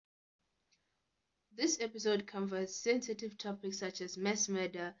This episode covers sensitive topics such as mass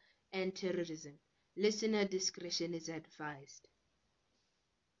murder and terrorism. Listener discretion is advised.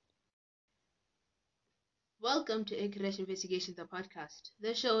 Welcome to Air Crash Investigations, the podcast,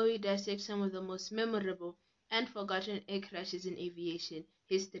 the show where we dissect some of the most memorable and forgotten air crashes in aviation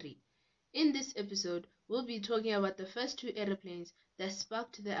history. In this episode, we'll be talking about the first two airplanes that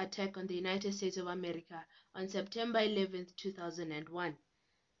sparked the attack on the United States of America on September 11, 2001.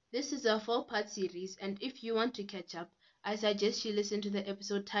 This is a 4-part series, and if you want to catch up, I suggest you listen to the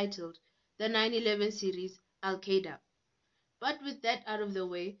episode titled The 9/11 Series, Al-Qaeda. But with that out of the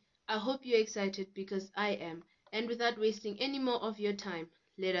way, I hope you're excited because I am, and without wasting any more of your time,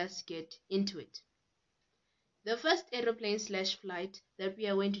 let us get into it. The first aeroplane/flight that we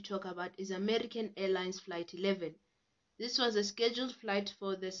are going to talk about is American Airlines Flight 11. This was a scheduled flight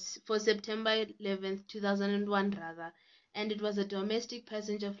for September 11th, 2001 and it was a domestic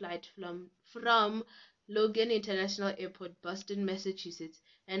passenger flight from Logan International Airport, Boston, Massachusetts,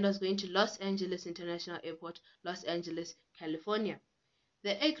 and was going to Los Angeles International Airport, Los Angeles, California.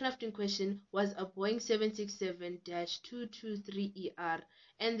 The aircraft in question was a Boeing 767-223ER,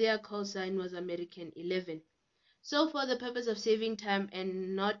 and their call sign was American 11. So for the purpose of saving time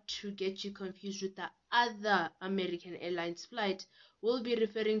and not to get you confused with the other American Airlines flight, we'll be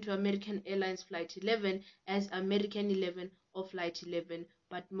referring to American Airlines Flight 11 as American 11 or Flight 11,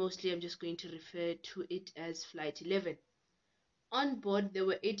 but mostly I'm just going to refer to it as Flight 11. On board, there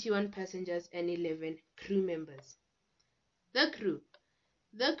were 81 passengers and 11 crew members. The crew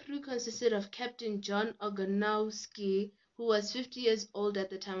consisted of Captain John Ogonowski, who was 50 years old at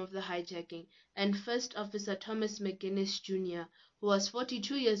the time of the hijacking, and First Officer Thomas McGinnis Jr., who was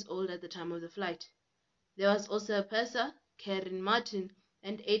 42 years old at the time of the flight. There was also a purser, Karen Martin,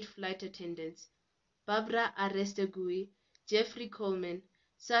 and 8 flight attendants: Barbara Arestegui, Jeffrey Coleman,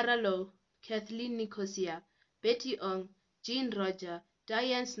 Sarah Lowe, Kathleen Nicosia, Betty Ong, Jean Roger,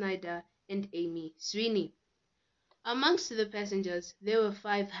 Diane Snyder, and Amy Sweeney. Amongst the passengers, there were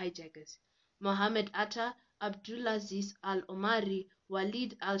 5 hijackers: Mohammed Atta, Abdulaziz Al-Omari,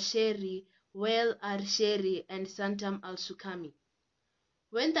 Walid Al-Sheri, Wael Al-Sheri, and Santam Al-Sukami.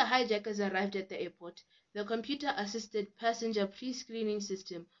 When the hijackers arrived at the airport, the computer-assisted passenger pre-screening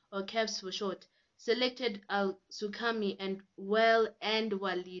system, or CAPS for short, selected Al-Sukami and Wael and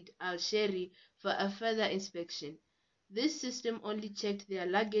Walid Al-Sheri for a further inspection. This system only checked their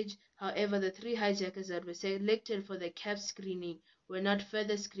luggage. However, the 3 hijackers that were selected for the CAPS screening were not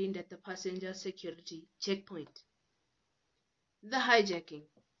further screened at the passenger security checkpoint. The hijacking.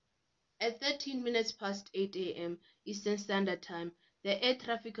 At 13 minutes past 8 a.m. Eastern Standard Time, the air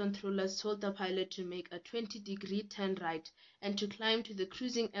traffic controllers told the pilot to make a 20-degree turn right and to climb to the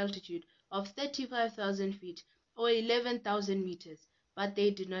cruising altitude of 35,000 feet or 11,000 meters, but they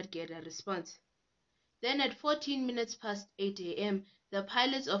did not get a response. Then at 14 minutes past 8 a.m., the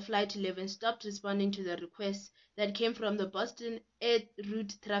pilots of Flight 11 stopped responding to the requests that came from the Boston Air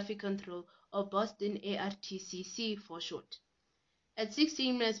Route Traffic Control, or Boston ARTCC for short. At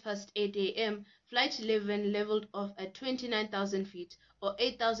 16 minutes past 8 a.m., Flight 11 leveled off at 29,000 feet or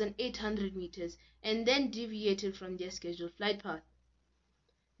 8,800 meters and then deviated from their scheduled flight path.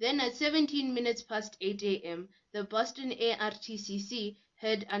 Then at 17 minutes past 8 a.m., the Boston ARTCC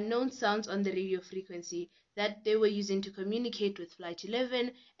heard unknown sounds on the radio frequency that they were using to communicate with Flight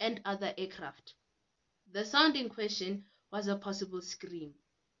 11 and other aircraft. The sound in question was a possible scream.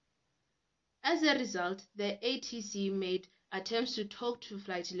 As a result, the ATC made attempts to talk to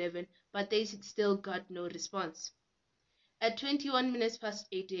Flight 11, but they still got no response. At 21 minutes past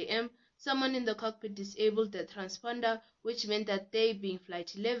 8 a.m., someone in the cockpit disabled the transponder, which meant that they, being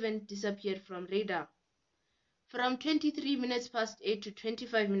Flight 11, disappeared from radar. From 23 minutes past 8 to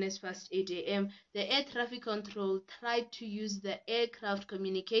 25 minutes past 8 a.m., the air traffic control tried to use the Aircraft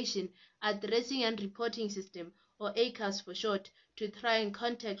Communication Addressing and Reporting System, or ACAS for short, to try and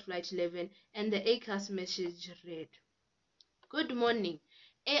contact Flight 11, and the ACAS message read: "Good morning,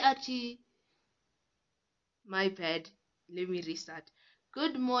 ART..." My bad. Let me restart.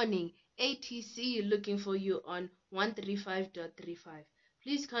 "Good morning, ATC looking for you on 135.35.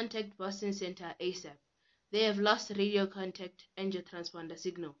 Please contact Boston Center ASAP. They have lost radio contact and your transponder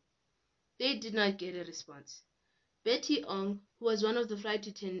signal." They did not get a response. Betty Ong, who was one of the flight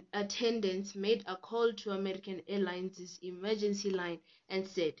attendants, made a call to American Airlines' emergency line and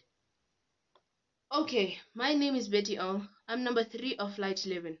said, "Okay, my name is Betty Ong. I'm number 3 of Flight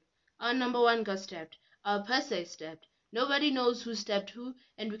 11. Our number 1 got stabbed. Our purser is stabbed. Nobody knows who stabbed who,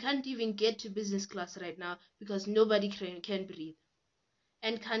 and we can't even get to business class right now because nobody can breathe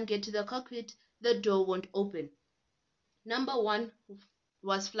and can't get to the cockpit. The door won't open. Number 1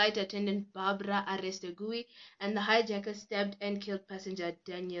 was flight attendant Barbara Arrestegui, and the hijacker stabbed and killed passenger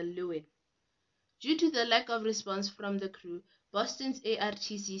Daniel Lewin. Due to the lack of response from the crew, Boston's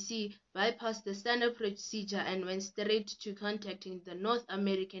ARTCC bypassed the standard procedure and went straight to contacting the North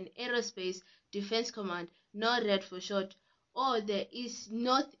American Aerospace Defense Command, NORAD for short, or the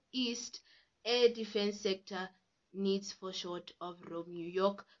Northeast Air Defense Sector, NEADS for short, of Rome, New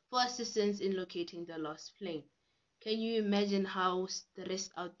York, for assistance in locating the lost plane. Can you imagine how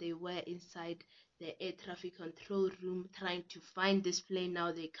stressed out they were inside the air traffic control room trying to find this plane?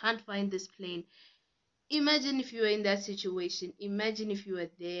 Now they can't find this plane. Imagine if you were in that situation. Imagine if you were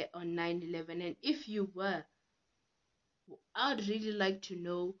there on 9/11, and if you were, I'd really like to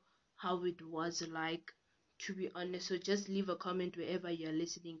know how it was like, to be honest. So just leave a comment wherever you're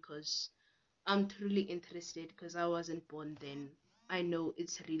listening, because I'm truly interested, because I wasn't born then. I know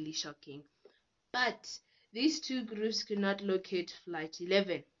it's really shocking. But these two groups could not locate Flight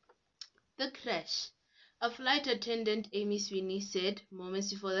 11. The crash. A flight attendant, Amy Sweeney, said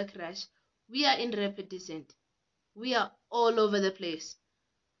moments before the crash, "We are in rapid descent. We are all over the place.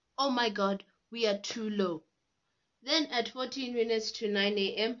 Oh my God, we are too low." Then at 14 minutes to 9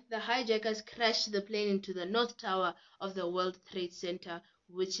 a.m., the hijackers crashed the plane into the North Tower of the World Trade Center,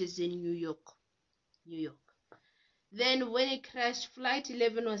 which is in New York. Then when it crashed, Flight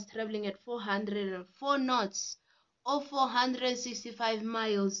 11 was traveling at 404 knots, or 465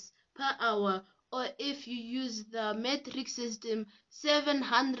 miles per hour, or if you use the metric system,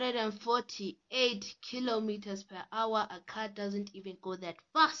 748 kilometers per hour. A car doesn't even go that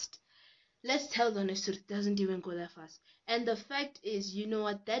fast. Let's tell the honest truth, it doesn't even go that fast. And the fact is, you know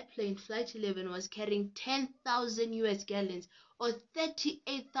what, that plane, Flight 11, was carrying 10,000 US gallons, or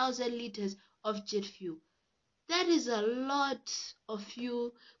 38,000 liters of jet fuel. That is a lot of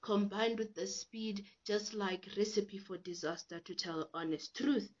fuel combined with the speed, just like Recipe for Disaster, to tell the honest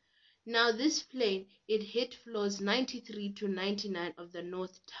truth. Now this plane, it hit floors 93 to 99 of the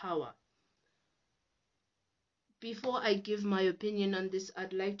North Tower. Before I give my opinion on this,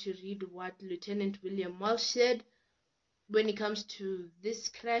 I'd like to read what Lieutenant William Walsh said when it comes to this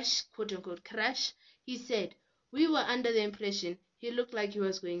crash, quote-unquote crash. He said, "We were under the impression he looked like he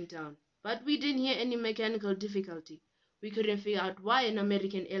was going down, but we didn't hear any mechanical difficulty. We couldn't figure out why an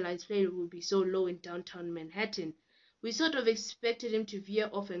American Airlines plane would be so low in downtown Manhattan. We sort of expected him to veer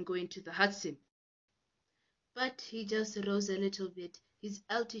off and go into the Hudson. But he just rose a little bit, his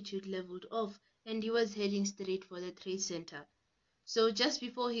altitude leveled off, and he was heading straight for the Trade Center. So just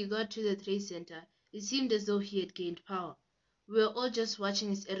before he got to the Trade Center, it seemed as though he had gained power. We were all just watching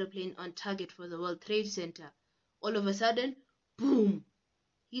his aeroplane on target for the World Trade Center. All of a sudden, boom!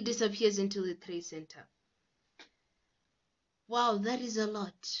 He disappears into the Trade Center." Wow, that is a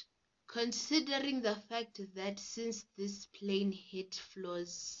lot. Considering the fact that since this plane hit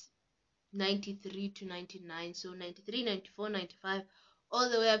floors 93 to 99, so 93, 94, 95, all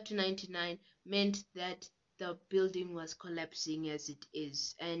the way up to 99, meant that the building was collapsing as it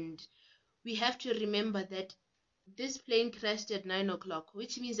is. And we have to remember that this plane crashed at 9 o'clock,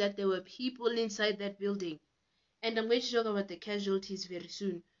 which means that there were people inside that building. And I'm going to talk about the casualties very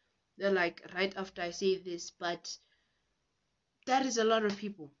soon. They're like right after I say this, but that is a lot of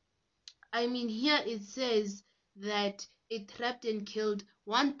people. I mean, here it says that it trapped and killed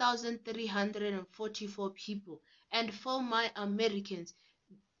 1,344 people. And for my Americans,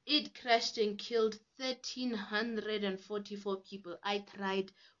 it crashed and killed 1,344 people. I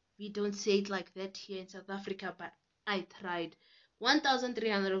tried. We don't say it like that here in South Africa, but I tried.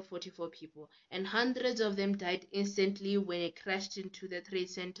 1,344 people, and hundreds of them died instantly when it crashed into the Trade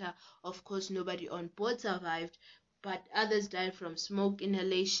Center. Of course, nobody on board survived, but others died from smoke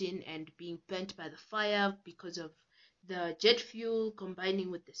inhalation and being burnt by the fire because of the jet fuel combining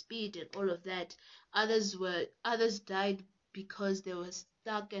with the speed and all of that. Others died because they were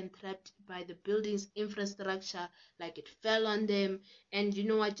stuck and trapped by the building's infrastructure, like it fell on them. And you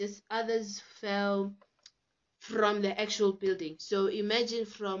know what, just others fell from the actual building. So imagine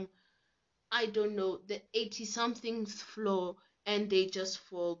from, I don't know, the 80 something floor, and they just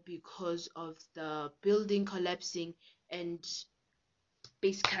fall because of the building collapsing. And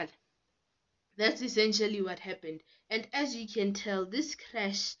basically that's essentially what happened. And as you can tell, this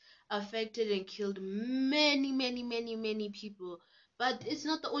crash affected and killed many people. But it's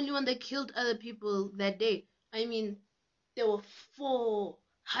not the only one that killed other people that day. I mean, there were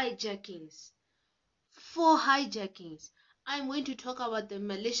hijackings. Four hijackings. I'm going to talk about the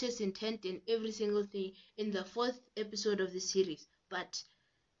malicious intent in every single thing in the fourth episode of the series. But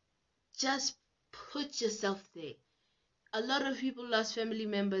just put yourself there. A lot of people lost family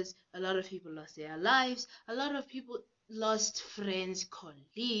members, a lot of people lost their lives, a lot of people lost friends,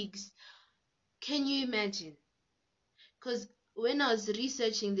 colleagues. Can you imagine? Because when I was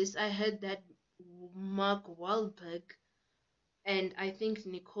researching this, I heard that Mark Wahlberg and I think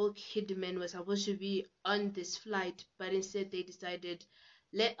Nicole Kidman was supposed to be on this flight, but instead they decided,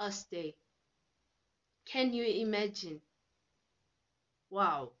 let us stay. Can you imagine?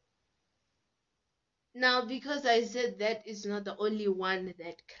 Wow. Now, because I said that is not the only one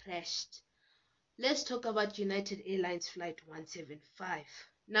that crashed, let's talk about United Airlines Flight 175.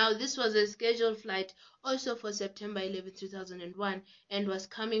 Now, this was a scheduled flight also for September 11, 2001, and was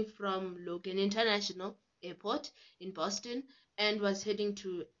coming from Logan International Airport in Boston and was heading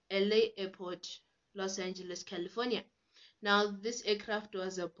to LA Airport, Los Angeles, California. Now, this aircraft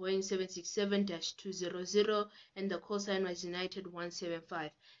was a Boeing 767-200 and the call sign was United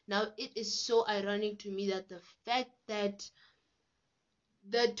 175. Now, it is so ironic to me that the fact that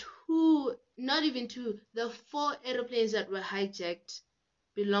the four airplanes that were hijacked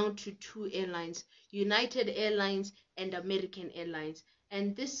belonged to two airlines, United Airlines and American Airlines.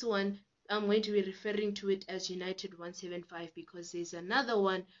 And this one, I'm going to be referring to it as United 175 because there's another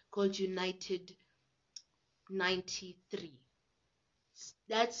one called United 93.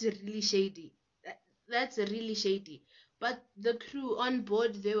 That's really shady. That's really shady. But the crew on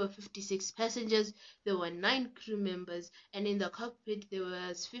board, there were 56 passengers, there were 9 crew members, and in the cockpit there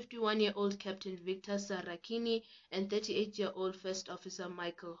was 51-year-old Captain Victor Saracini and 38-year-old First Officer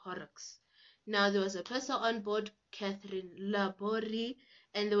Michael Horrocks. Now there was a purser on board, Catherine Labori,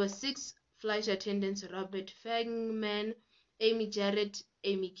 and there were 6 flight attendants, Robert Fangman, Amy Jarrett,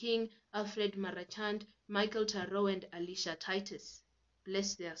 Amy King, Alfred Marachand, Michael Tarot, and Alicia Titus.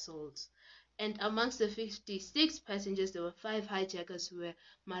 Bless their souls. And amongst the 56 passengers, there were 5 hijackers who were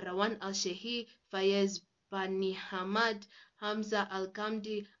Marwan Al-Shehi, Fayez Bani Hamad, Hamza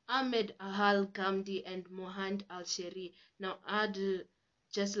Al-Ghamdi, Ahmed Al-Ghamdi, and Mohand Al-Sheri. Now, I'd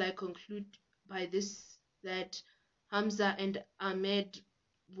just like conclude by this that Hamza and Ahmed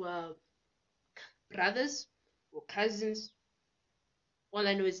were brothers or cousins. All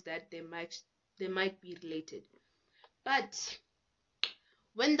I know is that they might be related. But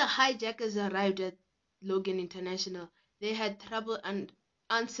when the hijackers arrived at Logan International, they had trouble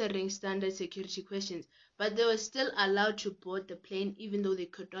answering standard security questions, but they were still allowed to board the plane even though they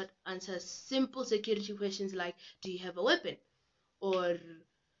could not answer simple security questions like, do you have a weapon? Or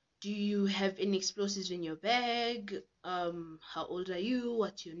do you have any explosives in your bag? How old are you?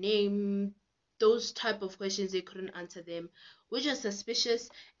 What's your name? Those type of questions, they couldn't answer them, which was suspicious.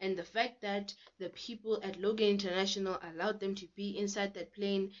 And the fact that the people at Logan International allowed them to be inside that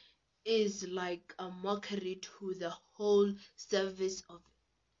plane is like a mockery to the whole service of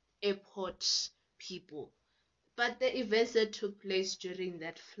airport people. But the events that took place during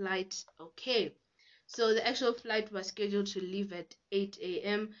that flight, okay. So the actual flight was scheduled to leave at 8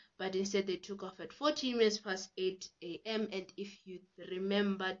 a.m., but instead they took off at 14 minutes past 8 a.m. And if you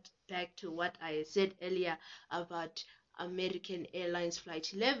remembered back to what I said earlier about American Airlines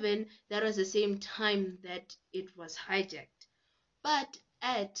Flight 11, that was the same time that it was hijacked. But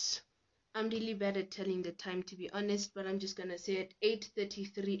I'm really bad at telling the time, to be honest, but I'm just gonna say at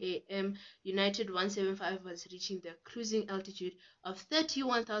 8:33 a.m. United 175 was reaching the cruising altitude of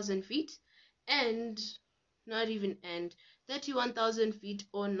 31,000 feet and 31,000 feet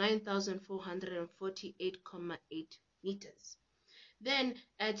or 9,448.8 meters. Then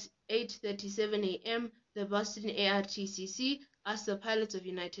at 8:37 a.m., the Boston ARTCC asked the pilots of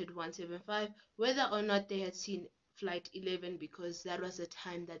United 175 whether or not they had seen Flight 11, because that was the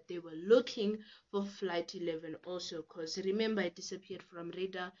time that they were looking for Flight 11 also, because remember it disappeared from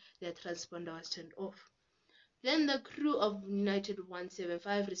radar, their transponder was turned off. Then the crew of United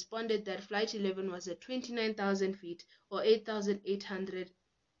 175 responded that Flight 11 was at 29,000 feet or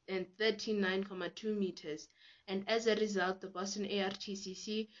 8,839.2 meters, and as a result, the Boston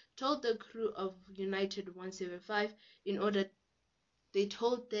ARTCC told the crew of United 175 they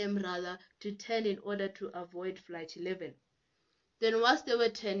told them to turn in order to avoid Flight 11. Then whilst they were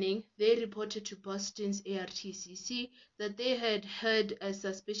turning, they reported to Boston's ARTCC that they had heard a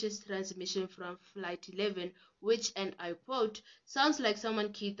suspicious transmission from Flight 11, which, and I quote, sounds like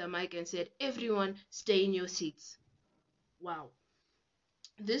someone keyed the mic and said, "Everyone, stay in your seats." Wow.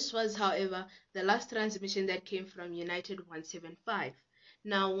 This was, however, the last transmission that came from United 175.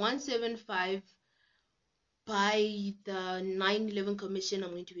 Now, 175, by the 9/11 Commission,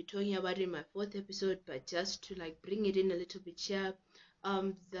 I'm going to be talking about it in my 4th episode, but just to like bring it in a little bit here,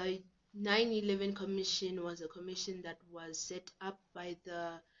 the 9/11 Commission was a commission that was set up by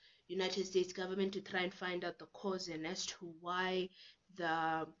the United States government to try and find out the cause and as to why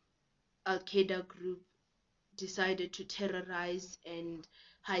the Al-Qaeda group decided to terrorize and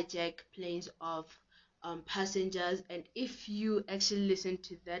hijack planes of passengers. And if you actually listen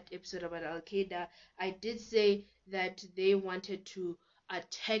to that episode about Al-Qaeda, I did say that they wanted to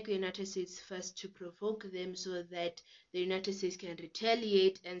attack the United States first to provoke them so that the United States can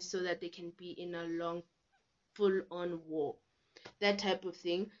retaliate and so that they can be in a long full-on war, that type of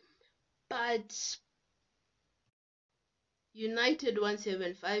thing. But United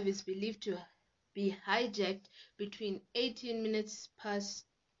 175 is believed to be hijacked between 18 minutes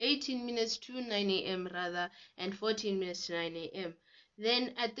to 9 a.m. rather, and 14 minutes to 9 a.m.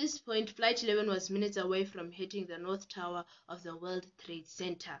 Then at this point, Flight 11 was minutes away from hitting the North Tower of the World Trade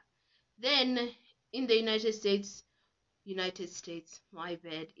Center. Then in the United States, my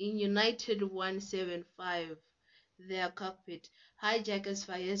bad, in United 175, their cockpit, hijackers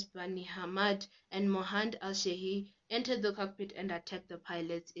Fayez Bani Hamad and Mohand Al-Shehi entered the cockpit and attacked the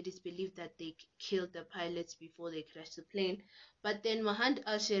pilots. It is believed that they killed the pilots before they crashed the plane, but then Mohand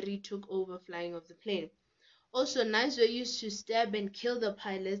Al-Shehi took over flying of the plane. Also, knives were used to stab and kill the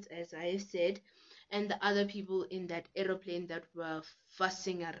pilots, as I have said, and the other people in that aeroplane that were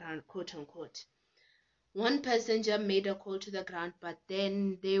fussing around, quote unquote. One passenger made a call to the ground, but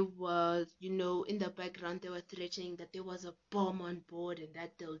then they were, in the background, they were threatening that there was a bomb on board and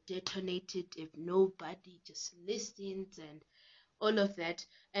that they'll detonate it if nobody just listens and all of that.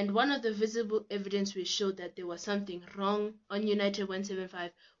 And one of the visible evidence which showed that there was something wrong on United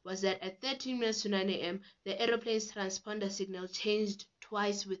 175 was that at 13 minutes to 9 a.m., the aeroplane's transponder signal changed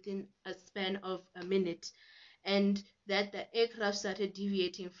twice within a span of a minute, and that the aircraft started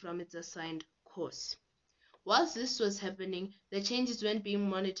deviating from its assigned course. Whilst this was happening, the changes weren't being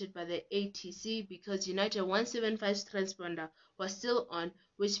monitored by the ATC because United 175's transponder was still on,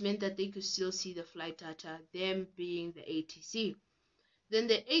 which meant that they could still see the flight data, them being the ATC. Then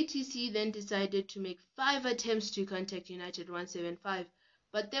the ATC then decided to make 5 attempts to contact United 175,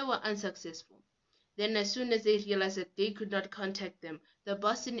 but they were unsuccessful. Then as soon as they realized that they could not contact them, the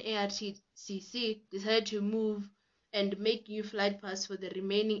Boston ARTCC decided to move and make new flight paths for the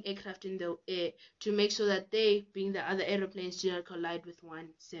remaining aircraft in the air to make sure that they, being the other aeroplanes, do not collide with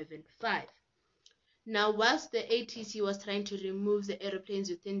 175. Now, whilst the ATC was trying to remove the aeroplanes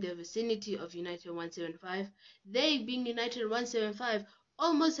within the vicinity of United 175, they, being United 175,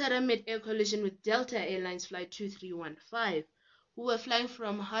 almost had a mid-air collision with Delta Airlines Flight 2315, who were flying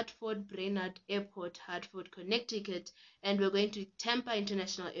from Hartford Brainerd Airport, Hartford, Connecticut, and were going to Tampa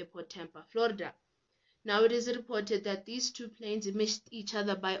International Airport, Tampa, Florida. Now, it is reported that these two planes missed each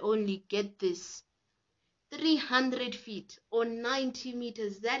other by only, get this, 300 feet or 90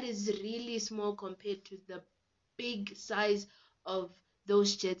 meters. That is really small compared to the big size of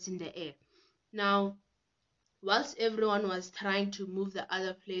those jets in the air. Now, whilst everyone was trying to move the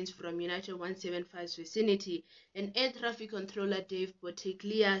other planes from United 175's vicinity, an air traffic controller, Dave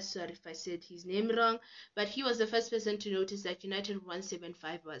Bottiglia, sorry if I said his name wrong, but he was the first person to notice that United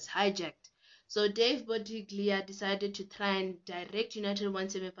 175 was hijacked. So Dave Bottiglia decided to try and direct United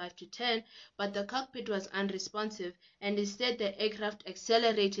 175 to turn, but the cockpit was unresponsive, and instead the aircraft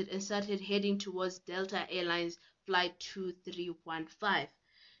accelerated and started heading towards Delta Airlines Flight 2315.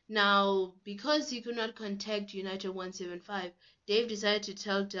 Now, because he could not contact United 175, Dave decided to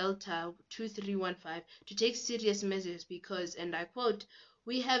tell Delta 2315 to take serious measures because, and I quote,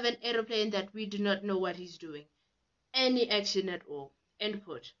 "We have an aeroplane that we do not know what he's doing. Any action at all." End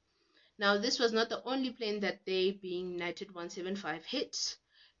quote. Now, this was not the only plane that they, being United 175, hit.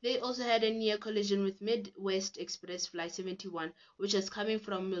 They also had a near collision with Midwest Express Flight 71, which was coming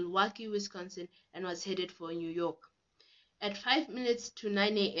from Milwaukee, Wisconsin, and was headed for New York. At 5 minutes to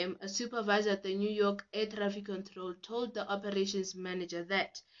 9 a.m., a supervisor at the New York Air Traffic Control told the operations manager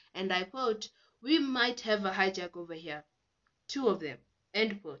that, and I quote, "We might have a hijack over here. 2 of them."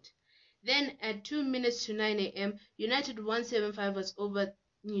 End quote. Then at 2 minutes to 9 a.m., United 175 was over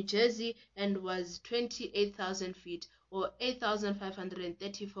New Jersey and was 28,000 feet or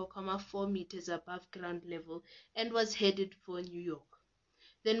 8,534.4 meters above ground level and was headed for New York.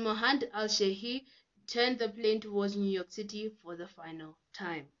 Then Mohand Al-Shehi turned the plane towards New York City for the final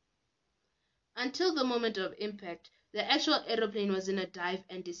time. Until the moment of impact, the actual aeroplane was in a dive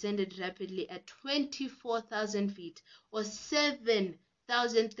and descended rapidly at 24,000 feet or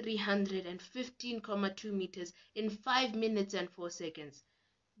 7,315.2 meters in 5 minutes and 4 seconds.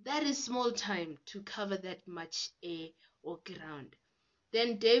 That is small time to cover that much air or ground.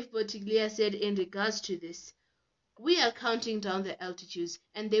 Then Dave Bottiglia said in regards to this, "We are counting down the altitudes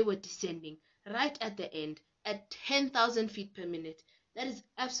and they were descending right at the end at 10,000 feet per minute. That is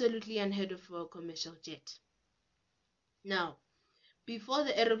absolutely unheard of for a commercial jet." Now, Before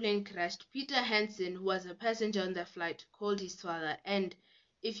the aeroplane crashed, Peter Hansen, who was a passenger on the flight, called his father. And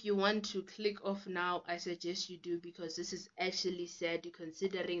if you want to click off now, I suggest you do, because this is actually sad,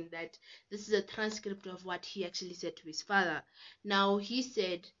 considering that this is a transcript of what he actually said to his father. Now, he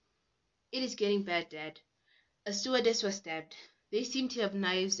said, "It is getting bad, Dad. A stewardess was stabbed. They seem to have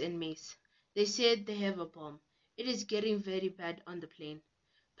knives and mace. They said they have a bomb. It is getting very bad on the plane.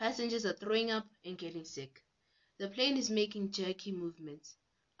 Passengers are throwing up and getting sick. The plane is making jerky movements.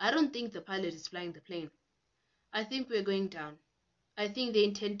 I don't think the pilot is flying the plane. I think we're going down. I think they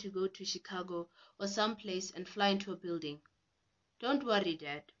intend to go to Chicago or someplace and fly into a building. Don't worry,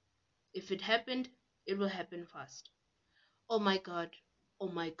 Dad. If it happened, it will happen fast. Oh my God. Oh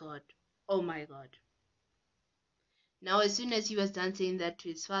my God. Oh my God." Now, as soon as he was done saying that to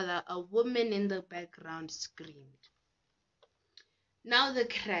his father, a woman in the background screamed. Now, the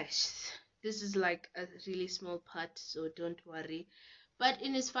crash. This is like a really small part, so don't worry. But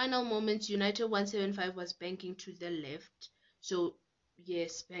in his final moments, United 175 was banking to the left. So,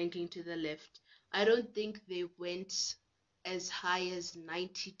 yes, banking to the left. I don't think they went as high as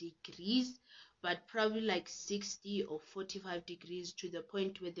 90 degrees, but probably like 60 or 45 degrees, to the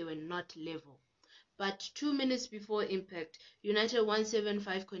point where they were not level. But 2 minutes before impact, United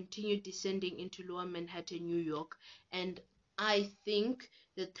 175 continued descending into Lower Manhattan, New York, and I think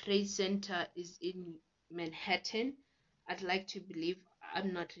the Trade Center is in Manhattan. I'd like to believe,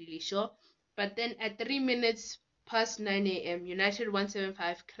 I'm not really sure. But then at 3 minutes past 9 a.m., United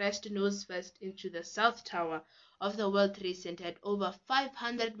 175 crashed nose first into the South Tower of the World Trade Center at over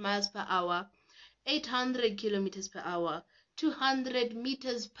 500 miles per hour, 800 kilometers per hour, 200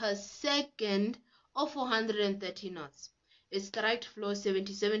 meters per second, or 430 knots. It struck floor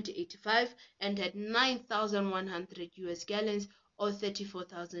 77 to 85 and had 9,100 US gallons, or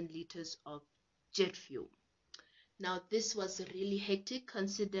 34,000 liters of jet fuel. Now, this was really hectic,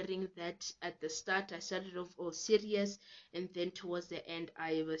 considering that at the start I started off all serious, and then towards the end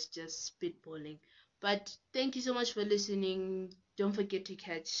I was just spitballing. But thank you so much for listening. Don't forget to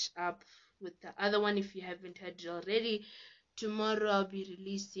catch up with the other one if you haven't heard it already. Tomorrow I'll be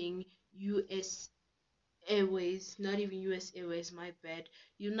releasing US Airways, not even US Airways, my bad,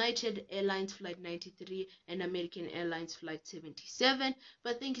 United Airlines Flight 93 and American Airlines Flight 77.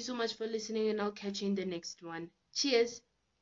 But thank you so much for listening, and I'll catch you in the next one. Cheers.